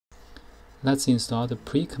Let's install the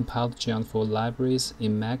pre-compiled Geant4 libraries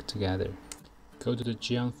in Mac together. Go to the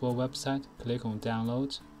Geant4 website, click on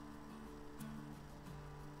Download,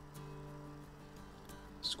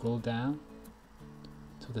 scroll down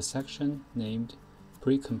to the section named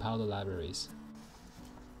Pre-compiled Libraries.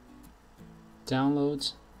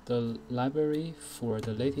 Download the library for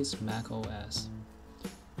the latest Mac OS.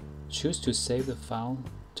 Choose to save the file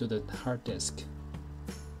to the hard disk.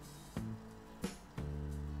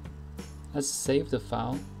 Let's save the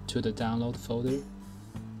file to the download folder.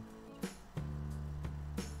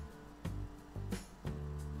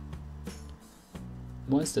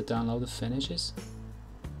 Once the download finishes,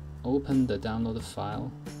 open the download file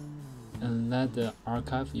and let the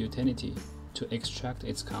archive utility to extract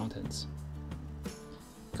its contents.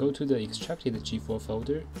 Go to the extracted G4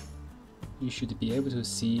 folder. You should be able to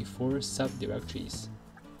see 4 subdirectories.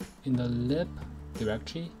 In the lib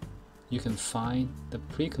directory, you can find the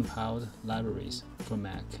pre-compiled libraries for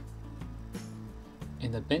Mac.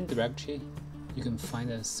 In the bin directory, you can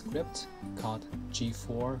find a script called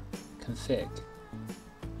G4 config.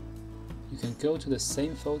 You can go to the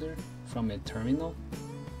same folder from a terminal.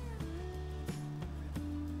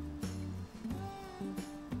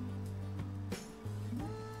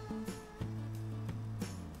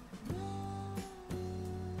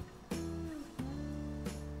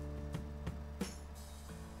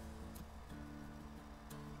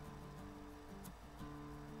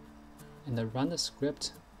 And then run the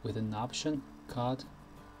script with an option called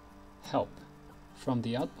help. From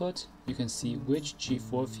the output, you can see which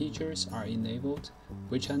G4 features are enabled,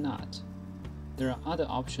 which are not. There are other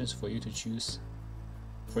options for you to choose.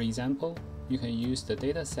 For example, you can use the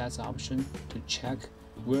datasets option to check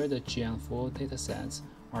where the Geant4 datasets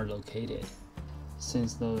are located.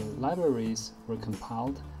 Since the libraries were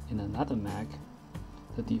compiled in another Mac,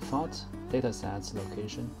 the default datasets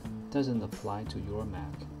location doesn't apply to your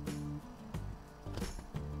Mac.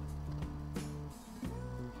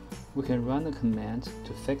 We can run a command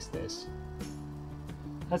to fix this.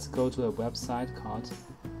 Let's go to a website called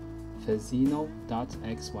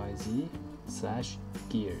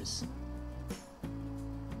fazino.xyz/gears.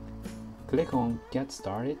 Click on Get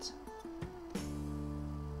Started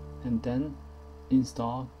and then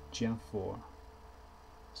install Geant4.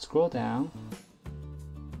 Scroll down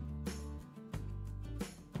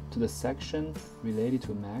to the section related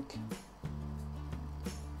to Mac.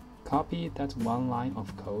 Copy that one line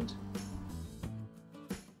of code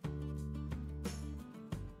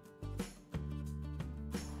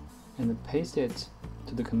and paste it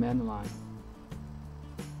to the command line.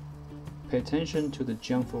 Pay attention to the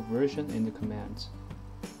Geant4 version in the command.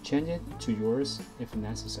 Change it to yours if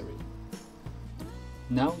necessary.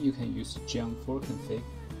 Now you can use Geant4 config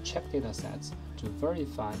check datasets to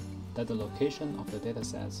verify that the location of the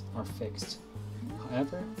datasets are fixed.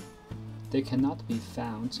 However, they cannot be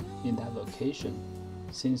found in that location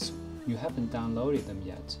since you haven't downloaded them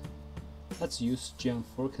yet. Let's use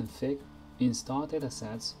Geant4 config install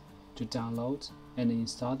datasets to download and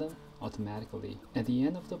install them automatically. At the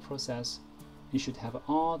end of the process, you should have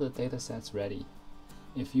all the datasets ready.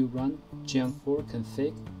 If you run Geant4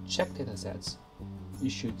 config check datasets, you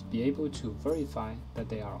should be able to verify that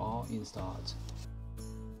they are all installed.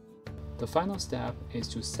 The final step is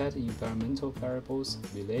to set environmental variables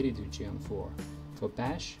related to Geant4 for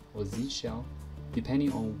Bash or Z shell,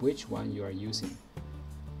 depending on which one you are using.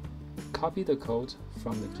 Copy the code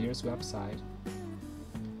from the Gears website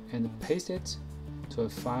and paste it to a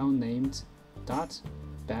file named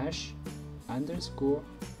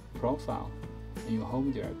 .bash_profile in your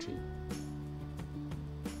home directory.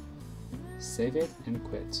 Save it and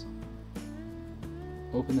quit.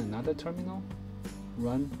 Open another terminal,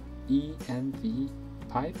 run env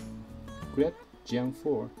pipe grep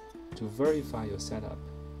Geant4 to verify your setup.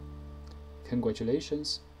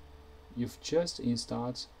 Congratulations, you've just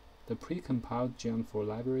installed the pre-compiled Geant4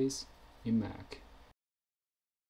 libraries in Mac.